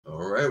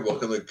right,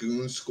 welcome to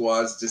Goon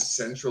Squads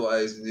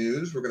Decentralized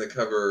News. We're going to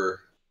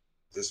cover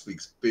this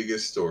week's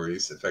biggest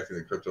stories affecting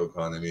the crypto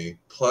economy,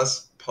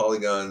 plus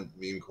Polygon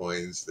meme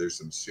coins. There's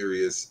some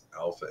serious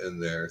alpha in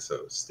there,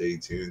 so stay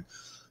tuned.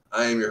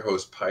 I am your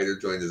host, Piter,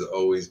 joined as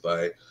always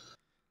by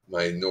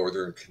my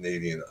Northern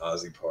Canadian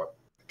Aussie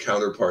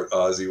counterpart,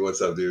 Aussie.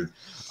 What's up, dude?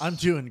 I'm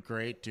doing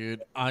great,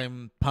 dude.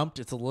 I'm pumped.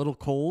 It's a little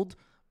cold,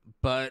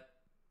 but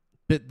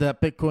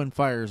that Bitcoin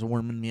fire is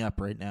warming me up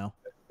right now.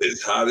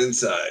 It's hot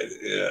inside,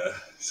 yeah.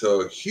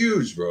 So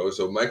huge, bro.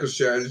 So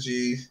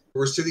MicroStrategy,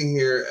 we're sitting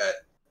here at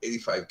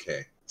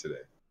 85K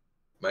today.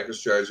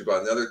 MicroStrategy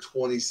bought another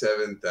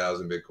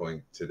 27,000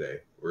 Bitcoin today.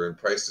 We're in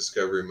price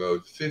discovery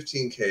mode,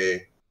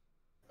 15K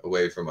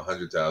away from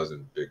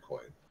 100,000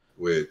 Bitcoin,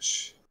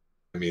 which,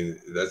 I mean,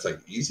 that's like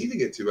easy to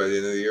get to by the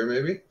end of the year,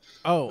 maybe?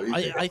 Oh,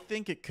 I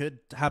think it could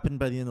happen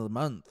by the end of the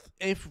month.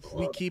 If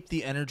we keep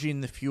the energy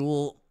and the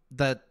fuel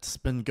that's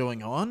been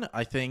going on,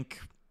 I think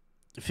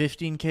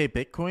 15K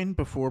Bitcoin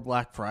before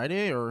Black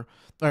Friday or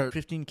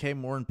 15K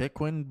more in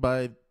Bitcoin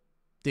by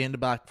the end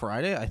of Black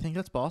Friday, I think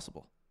that's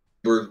possible.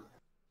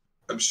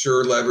 I'm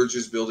sure leverage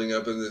is building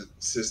up in the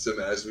system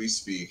as we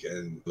speak,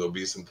 and there'll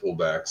be some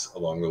pullbacks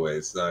along the way.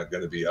 It's not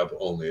going to be up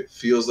only. It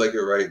feels like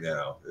it right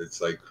now. It's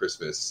like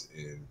Christmas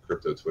in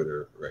crypto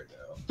Twitter right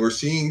now. We're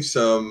seeing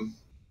some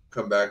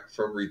come back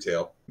from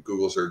retail.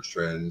 Google search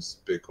trends,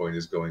 Bitcoin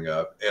is going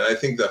up. And I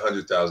think the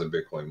 100,000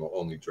 Bitcoin will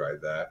only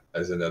drive that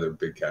as another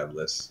big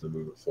catalyst to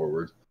move it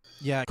forward.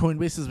 Yeah,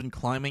 Coinbase has been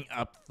climbing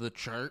up the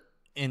chart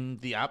in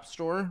the App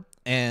Store.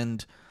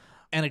 And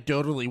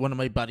anecdotally, one of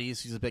my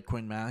buddies who's a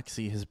Bitcoin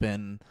maxi has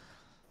been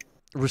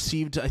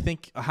received, I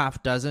think, a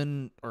half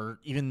dozen or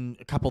even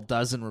a couple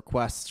dozen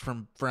requests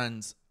from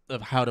friends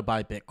of how to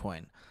buy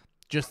Bitcoin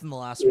just in the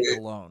last week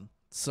alone.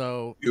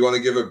 So you want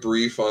to give a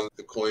brief on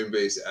the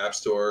Coinbase App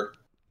Store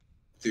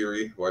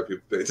theory, why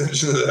people pay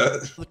attention to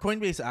that? The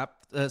Coinbase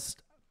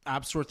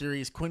app store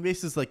theory is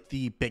Coinbase is like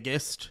the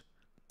biggest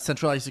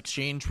centralized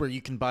exchange where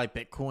you can buy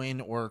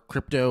Bitcoin or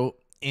crypto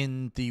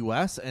in the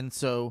US. And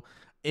so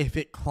if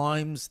it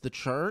climbs the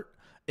chart,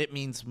 it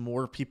means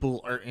more people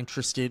are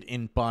interested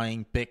in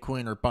buying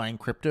Bitcoin or buying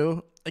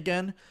crypto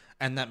again.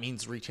 And that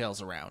means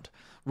retail's around.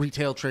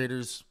 Retail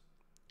traders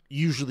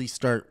usually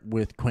start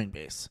with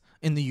Coinbase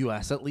in the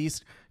US, at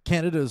least.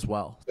 Canada as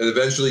well. And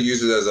eventually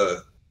use it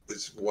as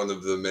it's one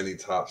of the many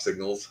top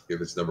signals if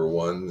it's number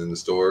one in the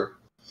store.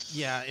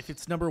 Yeah, if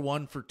it's number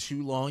one for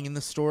too long in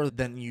the store,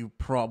 then you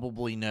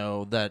probably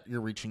know that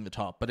you're reaching the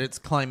top. But it's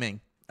climbing,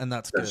 and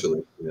that's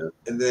good. Yeah.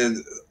 And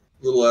then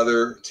a little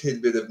other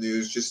tidbit of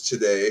news just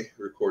today,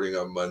 recording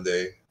on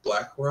Monday.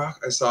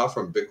 BlackRock, I saw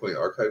from Bitcoin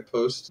Archive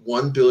post,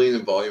 1 billion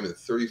in volume in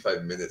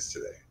 35 minutes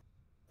today.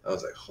 I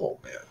was like, oh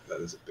man,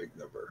 that is a big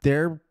number.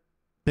 Their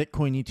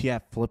Bitcoin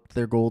ETF flipped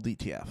their gold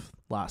ETF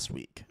last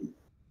week.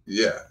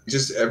 Yeah,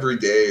 just every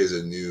day is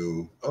a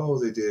new,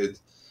 they did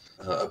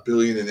a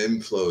billion in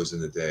inflows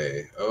in a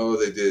day. Oh,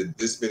 they did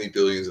this many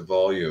billions of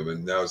volume.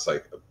 And now it's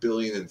like a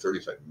billion in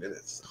 35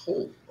 minutes.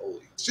 Holy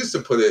moly. Just to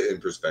put it in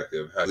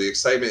perspective, how the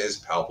excitement is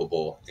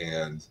palpable.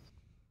 And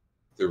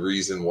the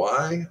reason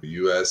why the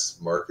U.S.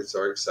 markets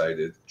are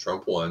excited,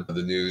 Trump won.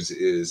 The news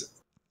is,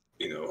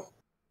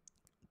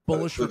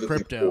 bullish for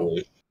crypto.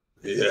 Bullish.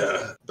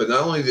 Yeah. But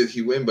not only did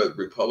he win, but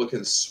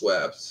Republicans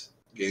swept,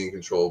 gaining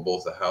control of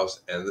both the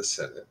House and the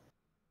Senate.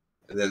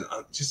 And then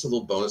just a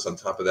little bonus on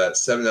top of that,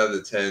 7 out of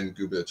the 10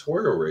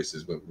 gubernatorial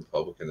races went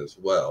Republican as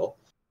well.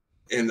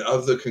 And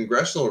of the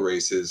congressional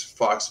races,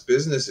 Fox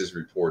Business is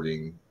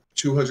reporting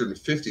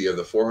 250 of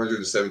the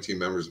 417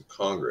 members of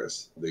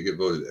Congress, they get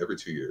voted every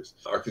 2 years,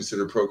 are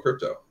considered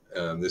pro-crypto.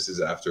 This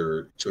is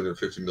after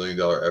 $250 million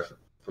effort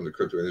from the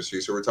crypto industry.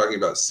 So we're talking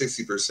about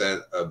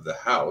 60% of the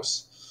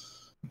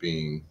House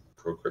being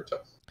pro-crypto.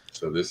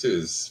 So this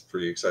is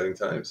pretty exciting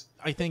times.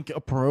 I think a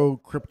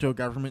pro-crypto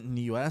government in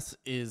the U.S.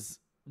 is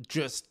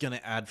just going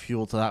to add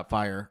fuel to that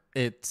fire.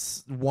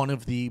 It's one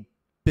of the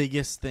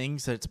biggest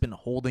things that's been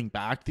holding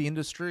back the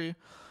industry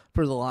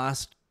for the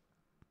last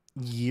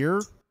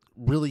year,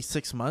 really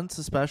 6 months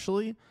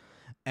especially.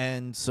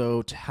 And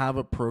so to have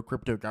a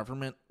pro-crypto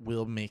government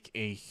will make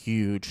a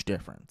huge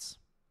difference.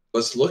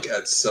 Let's look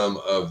at some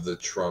of the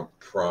Trump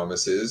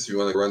promises. You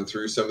want to run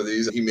through some of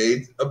these? He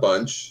made a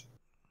bunch.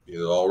 It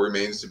all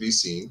remains to be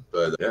seen.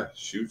 But yeah,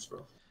 shoots,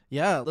 bro.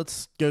 Yeah,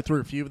 let's go through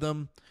a few of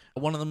them.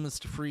 One of them is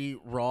to free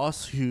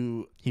Ross,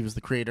 he was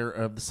the creator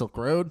of the Silk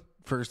Road,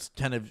 first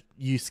kind of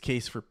use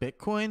case for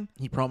Bitcoin.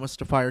 He promised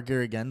to fire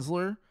Gary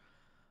Gensler.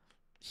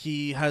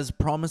 He has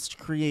promised to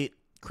create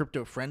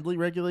crypto-friendly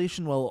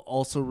regulation while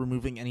also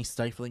removing any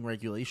stifling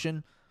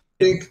regulation.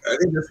 I think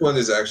this one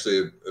is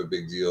actually a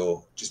big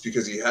deal just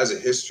because he has a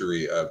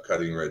history of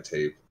cutting red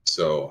tape.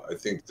 So I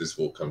think this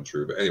will come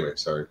true. But anyway,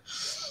 sorry.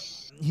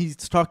 He's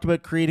talked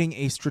about creating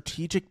a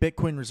strategic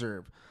Bitcoin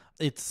reserve.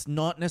 It's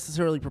not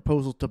necessarily a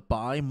proposal to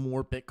buy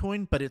more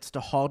Bitcoin, but it's to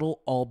hodl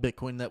all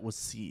Bitcoin that was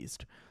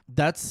seized.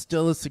 That's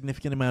still a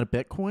significant amount of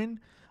Bitcoin,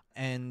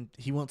 and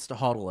he wants to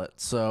hodl it.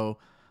 So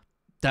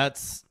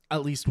that's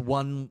at least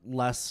one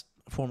less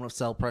form of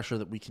sell pressure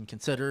that we can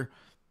consider.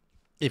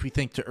 If we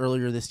think to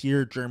earlier this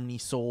year, Germany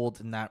sold,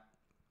 and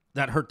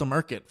that hurt the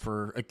market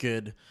for a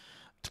good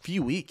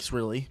few weeks,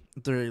 really,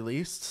 at the very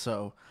least.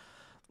 So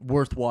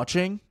worth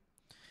watching.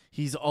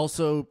 He's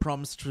also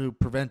promised to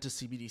prevent a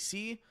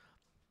CBDC.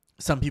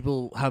 Some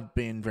people have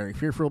been very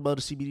fearful about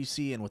a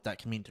CBDC and what that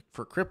can mean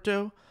for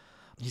crypto.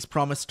 He's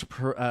promised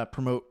to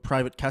promote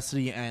private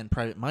custody and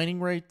private mining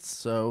rights.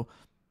 So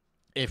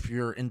if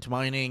you're into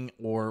mining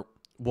or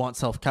want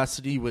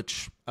self-custody,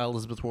 which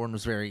Elizabeth Warren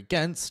was very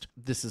against,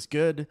 this is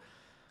good.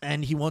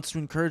 And he wants to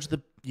encourage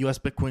the U.S.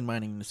 Bitcoin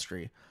mining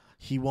industry.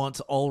 He wants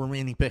all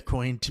remaining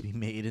Bitcoin to be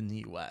made in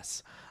the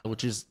U.S.,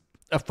 which is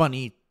a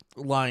funny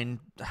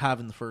line to have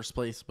in the first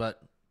place,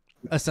 but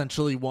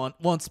essentially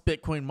wants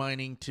Bitcoin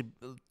mining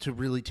to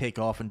really take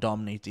off and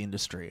dominate the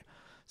industry.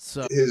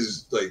 So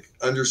his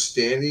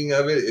understanding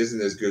of it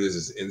isn't as good as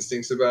his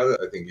instincts about it.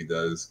 I think he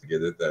does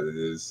get it that it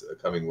is a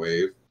coming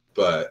wave,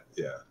 but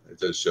yeah, it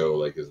does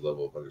show his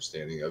level of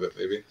understanding of it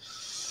maybe.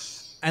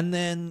 And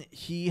then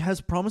he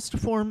has promised to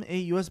form a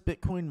U.S.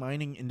 Bitcoin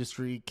mining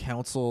industry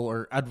council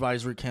or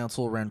advisory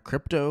council around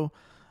crypto,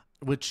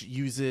 which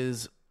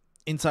uses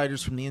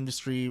insiders from the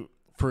industry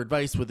for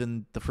advice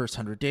within the first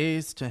 100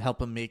 days to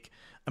help him make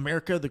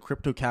America the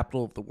crypto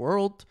capital of the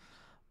world.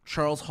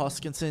 Charles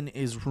Hoskinson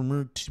is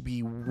rumored to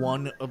be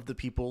one of the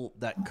people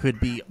that could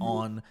be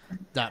on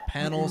that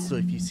panel. So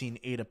if you've seen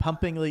ADA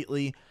pumping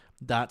lately,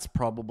 that's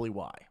probably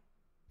why.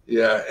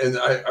 Yeah, and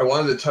I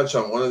wanted to touch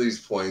on one of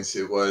these points.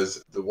 It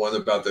was the one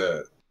about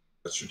the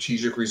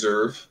strategic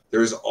reserve.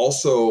 There's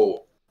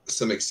also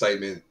some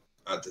excitement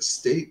at the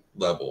state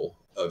level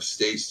of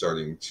states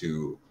starting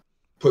to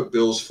put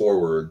bills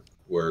forward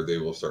where they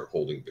will start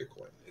holding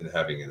Bitcoin and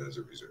having it as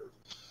a reserve.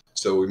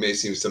 So we may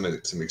see some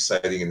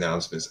exciting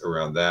announcements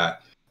around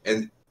that.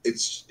 And it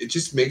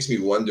just makes me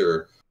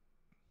wonder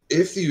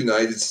if the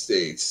United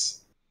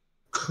States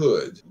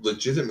could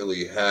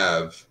legitimately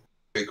have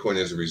Bitcoin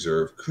as a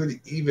reserve, could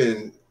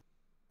even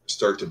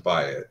start to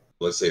buy it,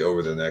 let's say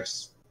over the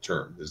next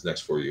term, this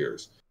next 4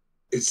 years.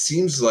 It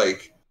seems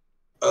like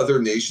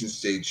other nation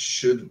states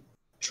should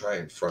try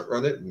and front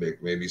run it and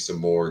make maybe some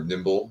more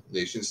nimble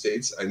nation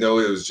states. I know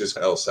it was just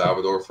El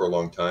Salvador for a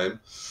long time,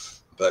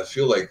 but I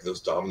feel like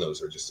those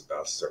dominoes are just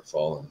about to start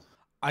falling.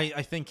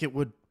 I think it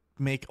would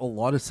make a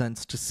lot of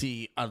sense to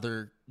see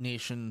other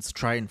nations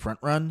try and front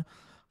run.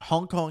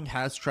 Hong Kong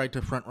has tried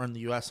to front run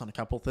the US on a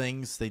couple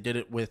things. They did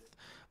it with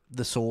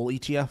the Sol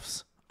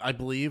ETFs, I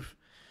believe.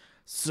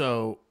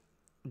 So,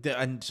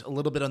 and a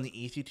little bit on the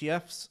ETH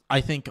ETFs. I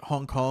think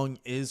Hong Kong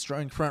is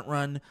trying to front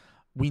run.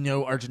 We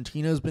know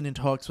Argentina has been in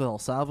talks with El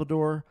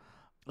Salvador.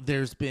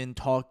 There's been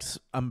talks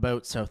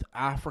about South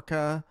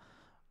Africa,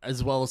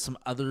 as well as some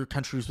other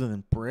countries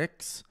within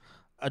BRICS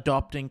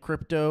adopting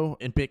crypto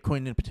and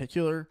Bitcoin in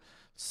particular.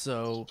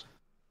 So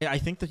I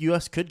think the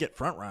US could get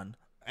front run.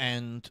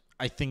 And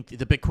I think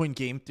the Bitcoin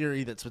game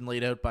theory that's been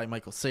laid out by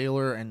Michael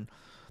Saylor and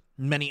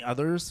many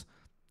others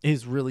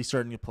is really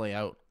starting to play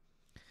out.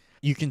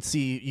 You can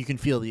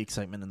feel the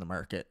excitement in the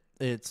market.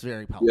 It's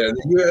very palpable. Yeah, in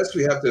the U.S.,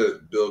 we have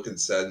to build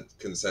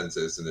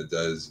consensus, and it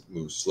does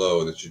move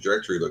slow. The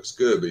trajectory looks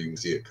good, but you can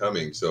see it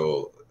coming.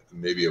 So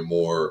maybe an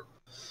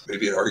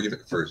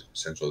argument for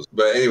centralized.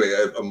 But anyway,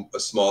 a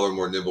smaller,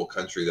 more nimble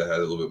country that has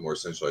a little bit more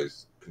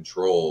centralized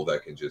control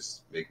that can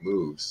just make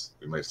moves.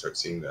 We might start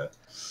seeing that.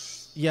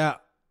 Yeah.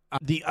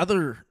 The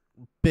other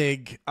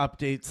big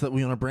updates that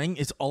we want to bring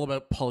is all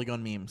about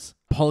Polygon memes.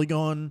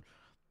 Polygon.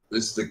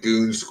 This is the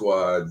Goon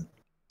Squad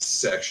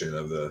section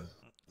of the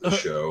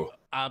show.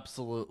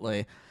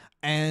 Absolutely.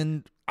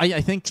 And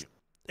I think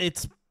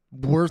it's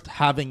worth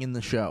having in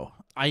the show.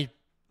 I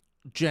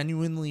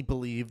genuinely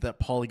believe that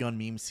Polygon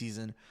meme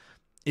season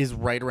is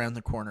right around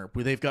the corner.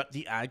 They've got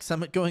the Ag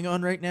Summit going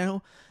on right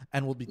now,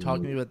 and we'll be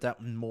talking about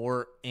that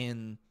more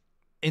in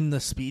the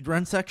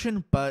speedrun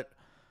section, but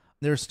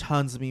there's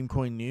tons of meme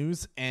coin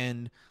news.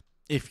 And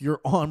if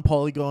you're on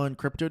Polygon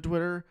crypto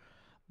Twitter,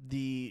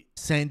 the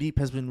Sandeep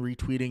has been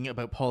retweeting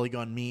about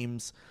Polygon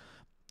memes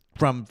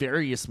from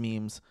various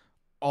memes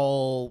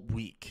all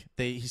week.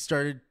 He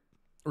started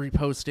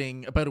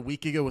reposting about a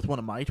week ago with one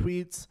of my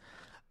tweets,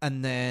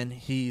 and then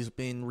he's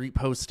been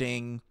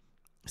reposting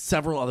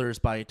several others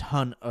by a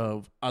ton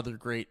of other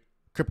great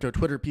crypto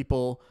Twitter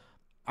people.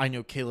 I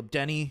know Caleb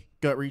Denny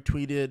got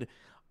retweeted.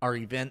 Our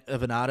event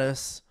of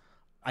Anatus,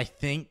 I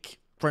think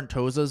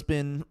Frontosa's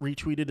been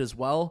retweeted as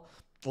well.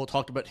 We'll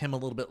talk about him a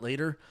little bit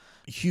later.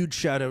 Huge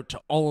shout out to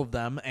all of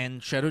them,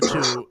 and shout out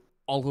to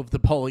all of the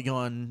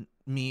Polygon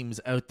memes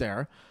out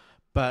there.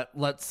 But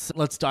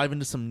let's dive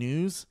into some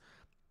news.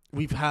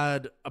 We've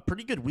had a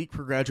pretty good week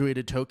for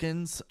graduated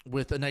tokens,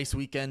 with a nice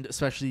weekend,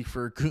 especially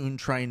for Goon,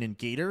 Trine, and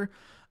Gator,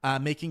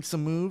 making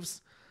some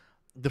moves.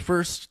 The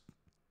first,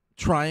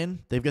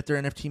 Trine, they've got their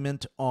NFT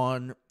mint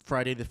on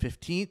Friday the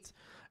 15th.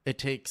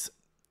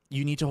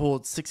 You need to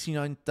hold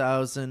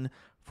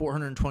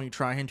 69,420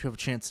 Trine to have a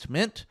chance to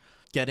mint.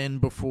 Get in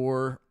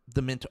before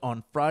the mint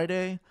on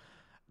Friday.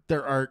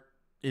 Their art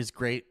is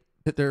great.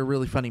 They're a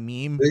really funny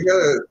meme. They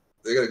got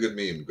a good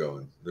meme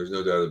going. There's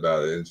no doubt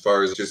about it. And as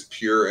far as just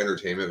pure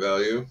entertainment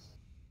value,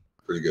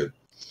 pretty good.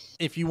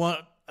 If you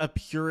want a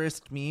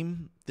purist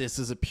meme, this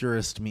is a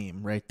purist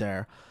meme right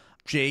there.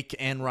 Jake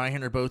and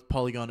Ryan are both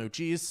Polygon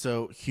OGs,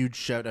 so huge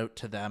shout out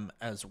to them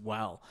as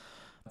well.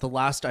 The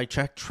last I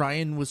checked,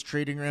 Ryan was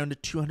trading around a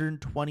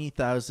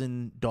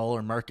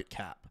 $220,000 market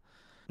cap.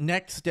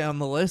 Next down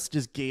the list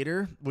is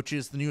Gator, which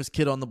is the newest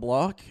kid on the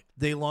block.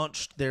 They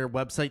launched their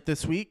website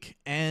this week,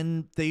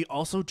 and they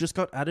also just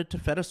got added to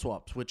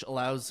FetaSwaps, which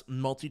allows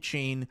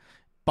multi-chain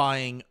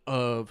buying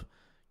of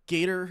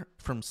Gator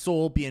from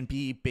Sol,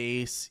 BNB,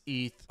 Base,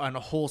 ETH, and a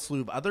whole slew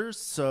of others.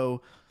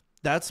 So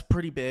that's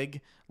pretty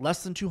big.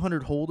 Less than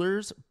 200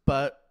 holders,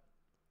 but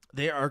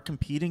they are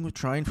competing with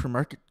Trine for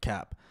market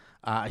cap.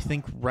 I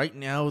think right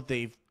now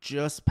they've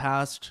just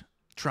passed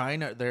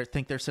Trine. I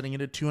think they're sitting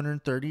at a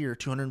 230 or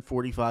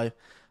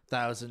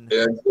 245,000.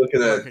 Yeah, I'm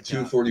looking at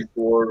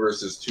 244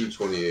 versus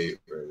 228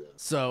 right now.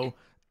 So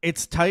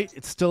it's tight.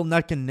 It's still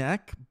neck and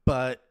neck,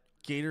 but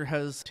Gator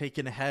has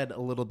taken ahead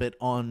a little bit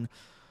on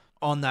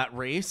that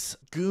race.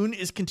 Goon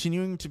is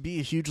continuing to be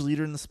a huge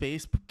leader in the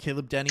space.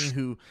 Caleb Denny,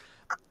 who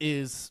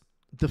is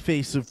the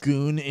face of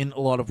Goon in a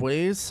lot of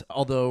ways,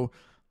 although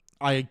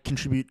I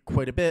contribute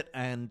quite a bit,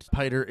 and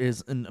Piter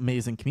is an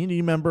amazing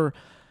community member.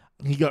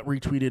 He got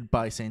retweeted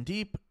by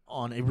Sandeep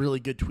on a really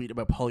good tweet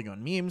about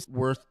Polygon memes.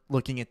 Worth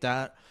looking at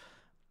that.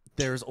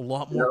 There's a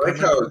lot more. I like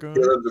how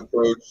Caleb's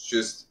approach,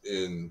 just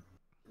in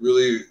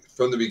really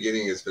from the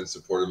beginning, has been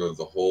supportive of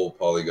the whole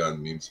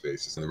Polygon meme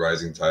space. And the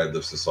rising tide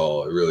lifts us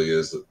all. It really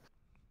is.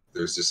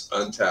 There's this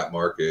untapped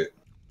market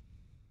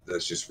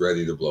that's just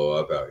ready to blow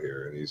up out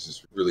here, and he's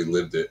just really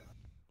lived it.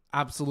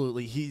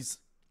 Absolutely. He's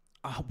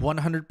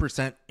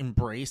 100%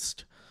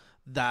 embraced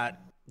that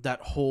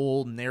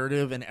whole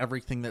narrative and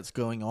everything that's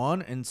going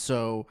on. And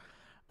so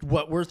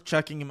worth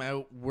checking him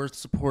out, worth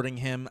supporting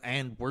him,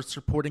 and worth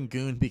supporting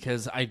Goon,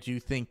 because I do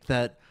think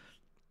that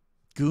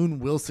Goon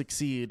will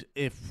succeed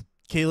if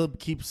Caleb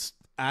keeps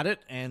at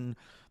it and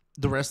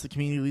the rest of the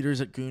community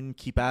leaders at Goon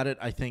keep at it.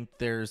 I think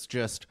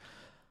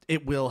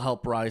it will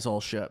help rise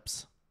all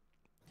ships.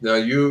 Now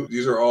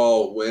these are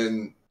all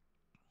Win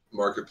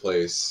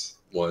Marketplace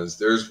ones.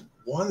 There's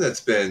one that's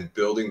been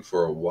building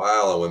for a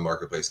while on Win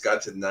Marketplace,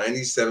 got to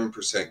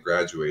 97%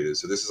 graduated.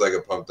 So this is like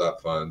a pumped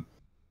up fund.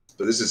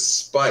 But this is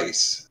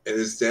Spice, and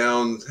it's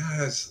down,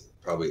 it's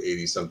probably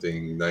 80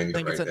 something, 90 I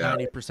think right it's at now.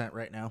 90%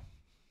 right now.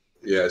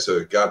 Yeah, so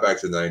it got back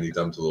to 90,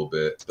 dumped a little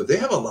bit. But they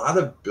have a lot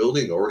of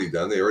building already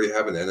done. They already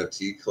have an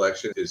NFT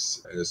collection.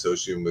 It's an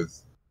association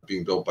with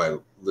being built by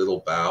Little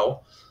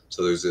Bow.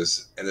 So there's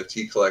this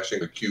NFT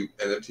collection, a cute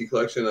NFT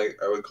collection, I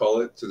would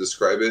call it, to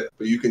describe it.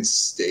 But you can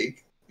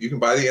stake. You can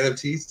buy the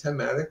NFTs,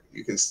 Tenmatic.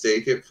 You can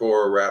stake it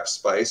for Wrap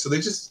Spice. So they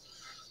just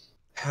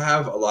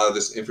have a lot of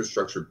this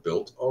infrastructure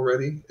built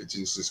already. It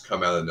didn't just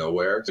come out of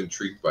nowhere. It's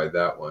intrigued by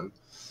that one.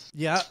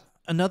 Yeah,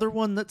 another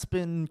one that's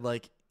been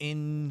like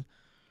in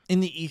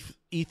the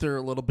ether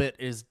a little bit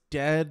is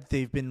Dead.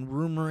 They've been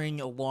rumoring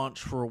a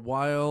launch for a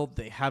while.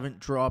 They haven't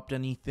dropped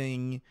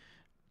anything.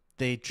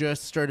 They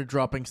just started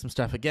dropping some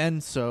stuff again,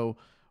 so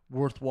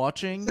worth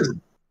watching.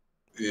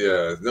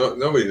 Yeah,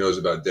 nobody knows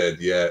about Dead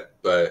yet,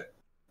 but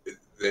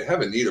they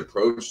have a neat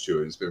approach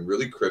to it. It's been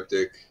really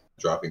cryptic,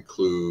 dropping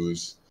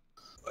clues.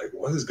 Like,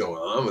 what is going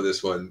on with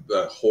this one?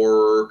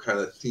 Horror kind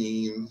of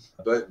theme,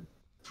 but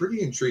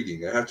pretty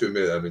intriguing. I have to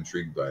admit, I'm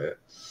intrigued by it.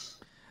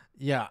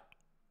 Yeah.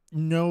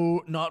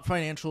 No, not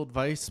financial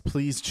advice.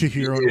 Please do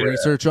your own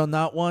research on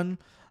that one.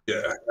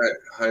 Yeah,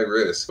 high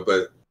risk,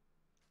 but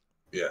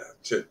yeah,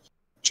 check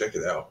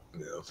it out.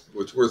 You know,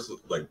 it's worth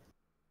like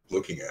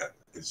looking at.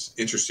 It's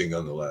interesting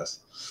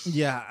nonetheless.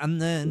 Yeah,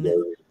 and then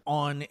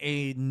on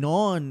a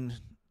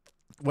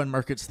non-When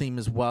Markets theme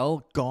as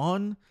well,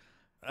 Gone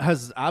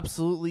has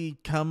absolutely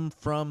come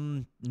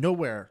from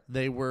nowhere.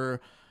 They're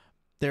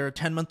a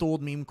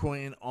 10-month-old meme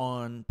coin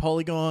on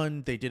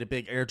Polygon. They did a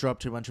big airdrop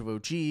to a bunch of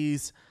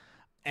OGs,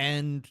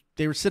 and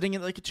they were sitting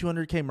at like a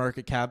 200K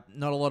market cap.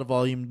 Not a lot of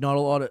volume,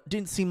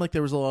 didn't seem like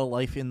there was a lot of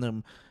life in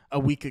them a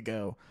week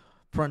ago.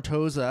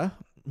 Frontosa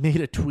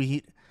made a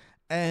tweet,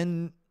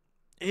 and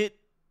it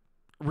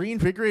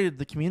reinvigorated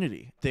the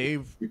community. He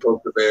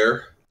poked the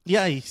bear.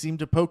 Yeah, he seemed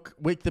to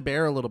wake the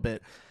bear a little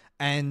bit.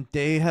 And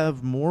they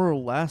have more or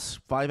less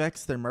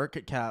 5x their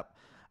market cap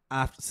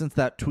since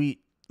that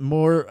tweet.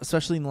 More,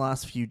 especially in the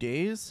last few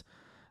days.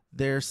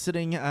 They're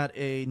sitting at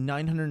a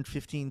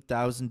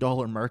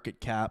 $915,000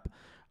 market cap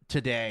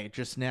today,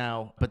 just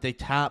now. But they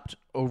tapped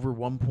over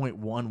 1.1,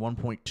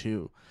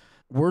 1.2.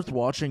 Worth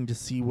watching to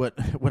see what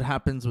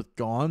happens with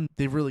Gone.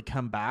 They've really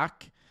come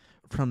back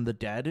from the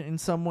dead in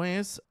some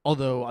ways.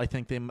 Although I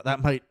think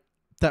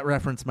that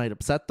reference might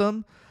upset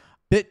them.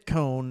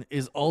 Bitcoin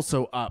is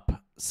also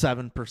up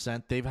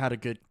 7%. They've had a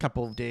good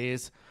couple of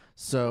days,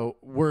 so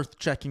worth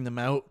checking them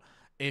out.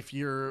 If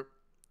you're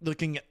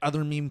looking at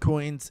other meme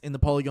coins in the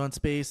Polygon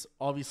space,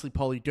 obviously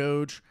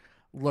Polydoge,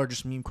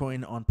 largest meme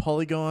coin on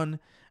Polygon,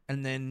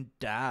 and then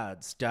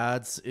Dads.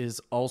 Dads is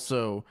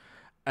also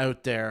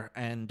out there,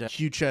 and a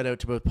huge shout out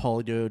to both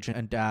Polydoge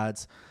and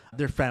Dads.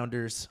 Their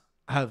founders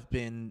have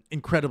been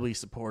incredibly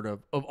supportive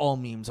of all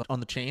memes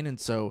on the chain, and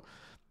so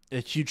a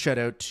huge shout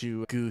out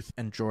to Guth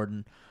and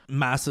Jordan.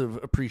 Massive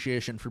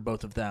appreciation for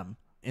both of them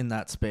in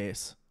that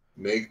space.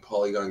 Make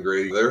Polygon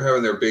great. They're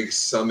having their big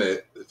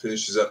summit that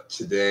finishes up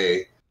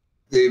today.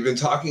 They've been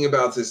talking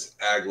about this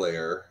ag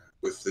layer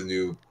with the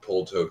new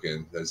poll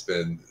token. That's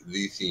been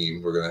the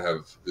theme. We're going to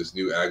have this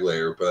new ag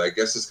layer, but I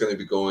guess it's going to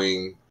be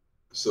going.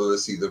 So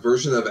let's see. The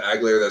version of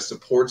ag layer that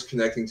supports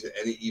connecting to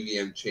any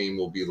EVM chain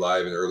will be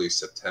live in early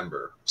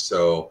September.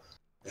 So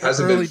it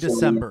hasn't early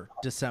been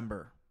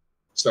December.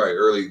 Sorry,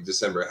 early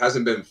December. It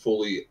hasn't been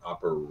fully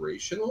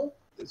operational.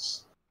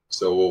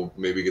 So we'll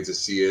maybe get to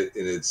see it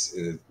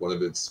in one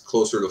of its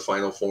closer to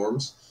final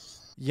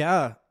forms.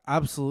 Yeah,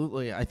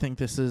 absolutely. I think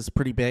this is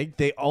pretty big.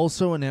 They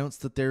also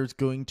announced that there's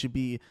going to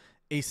be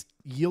a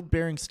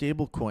yield-bearing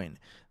stablecoin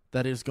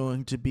that is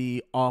going to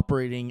be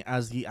operating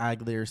as the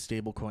ag layer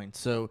stablecoin.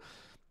 So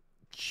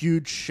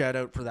huge shout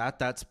out for that.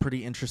 That's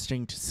pretty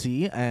interesting to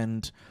see,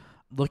 and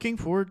looking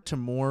forward to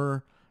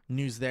more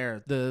news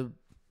there. The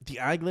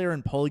ag layer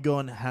and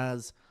Polygon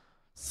has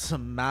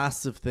some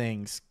massive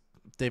things.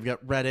 They've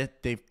got Reddit,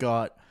 they've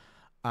got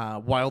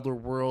Wilder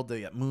World,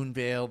 they got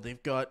Moonvale,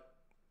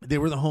 they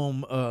were the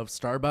home of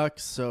Starbucks.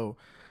 So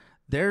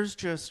there's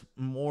just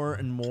more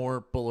and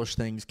more bullish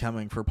things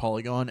coming for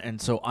Polygon, and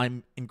so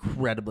I'm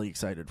incredibly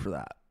excited for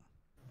that.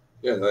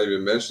 Yeah, not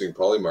even mentioning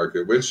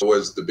Polymarket, which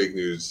was the big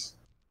news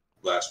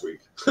last week.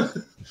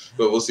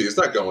 But we'll see. It's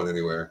not going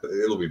anywhere.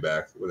 It'll be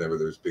back whenever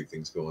there's big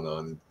things going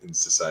on in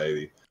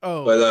society.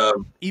 Oh, but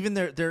even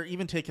they're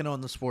even taking on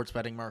the sports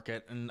betting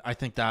market, and I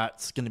think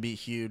that's going to be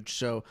huge.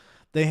 So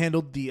they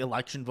handled the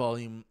election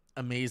volume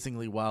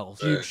amazingly well.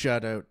 Huge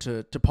shout out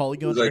to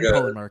Polygon and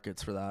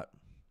Polymarkets for that.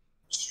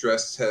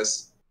 Stress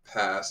test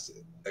passed,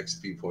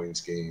 XP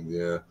points gained.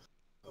 Yeah.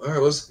 All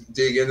right, let's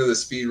dig into the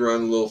speed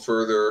run a little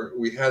further.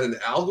 We had an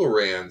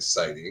Algorand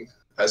sighting.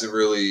 Hasn't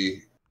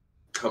really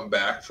come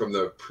back from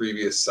the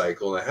previous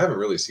cycle, and I haven't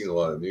really seen a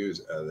lot of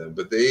news out of them,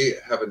 but they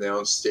have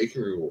announced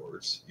staking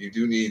rewards. You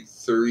do need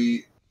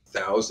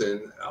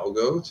 30,000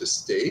 algo to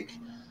stake,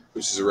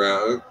 which is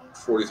around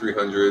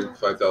 $4,300,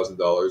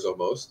 $5,000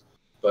 almost,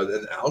 but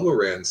an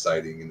Algorand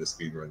sighting in the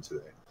speed run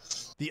today.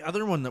 The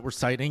other one that we're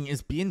citing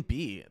is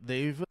BNB.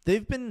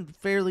 They've been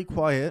fairly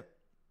quiet,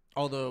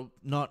 although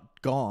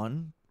not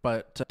gone,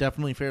 but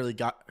definitely fairly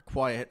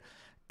quiet.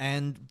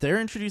 And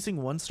they're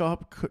introducing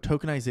one-stop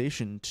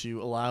tokenization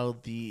to allow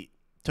the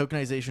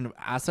tokenization of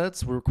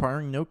assets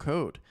requiring no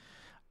code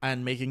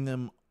and making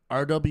them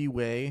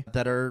RWA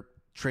that are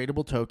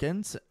tradable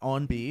tokens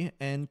on B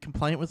and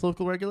compliant with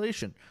local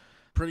regulation.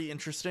 Pretty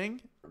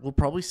interesting. We'll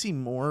probably see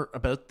more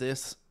about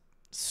this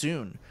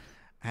soon.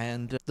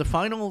 And the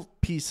final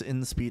piece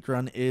in the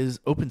speedrun is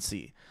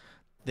OpenSea.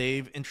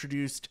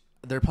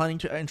 They're planning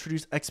to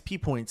introduce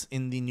XP points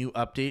in the new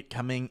update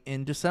coming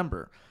in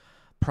December.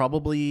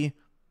 Probably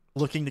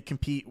looking to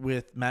compete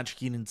with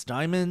Magic Eden's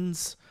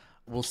Diamonds.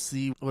 We'll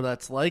see what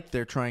that's like.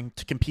 They're trying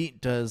to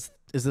compete. Is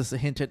this a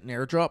hint at an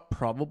airdrop?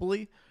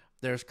 Probably.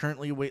 There's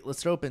currently a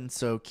waitlist open,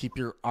 so keep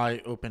your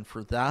eye open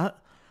for that.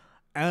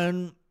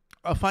 And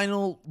a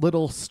final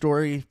little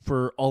story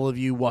for all of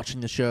you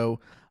watching the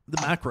show,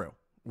 the macro,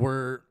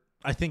 where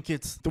I think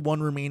it's the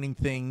one remaining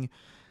thing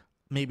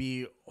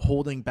maybe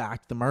holding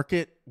back the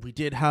market. We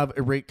did have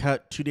a rate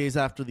cut 2 days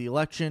after the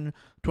election,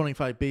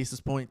 25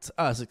 basis points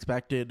as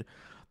expected.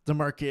 The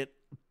market,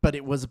 but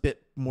it was a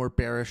bit more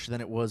bearish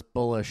than it was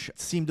bullish. It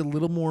seemed a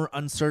little more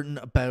uncertain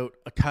about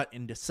a cut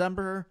in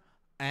December,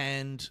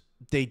 and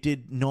they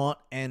did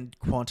not end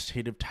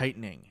quantitative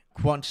tightening.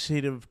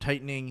 Quantitative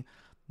tightening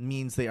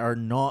means they are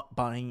not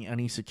buying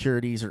any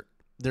securities, or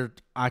they're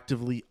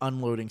actively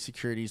unloading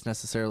securities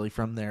necessarily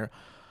from their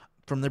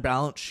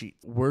balance sheet.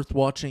 Worth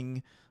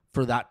watching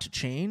for that to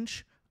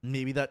change.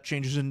 Maybe that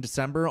changes in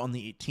December on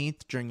the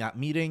 18th during that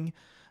meeting.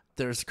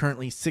 There's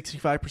currently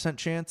 65%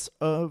 chance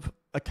of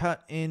a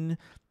cut in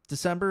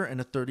December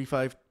and a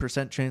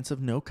 35% chance of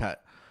no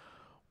cut.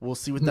 We'll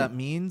see what that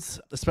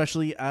means,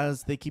 especially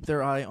as they keep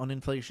their eye on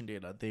inflation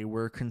data. They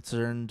were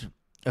concerned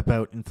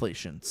about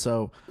inflation.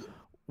 So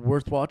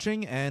worth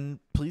watching, and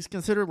please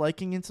consider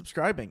liking and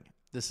subscribing.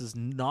 This is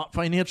not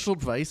financial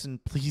advice,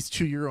 and please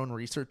do your own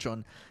research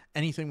on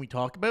anything we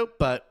talk about.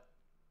 But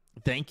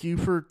thank you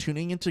for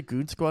tuning into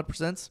Goon Squad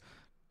Presents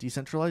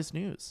Decentralized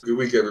News. Good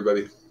week,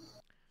 everybody.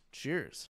 Cheers.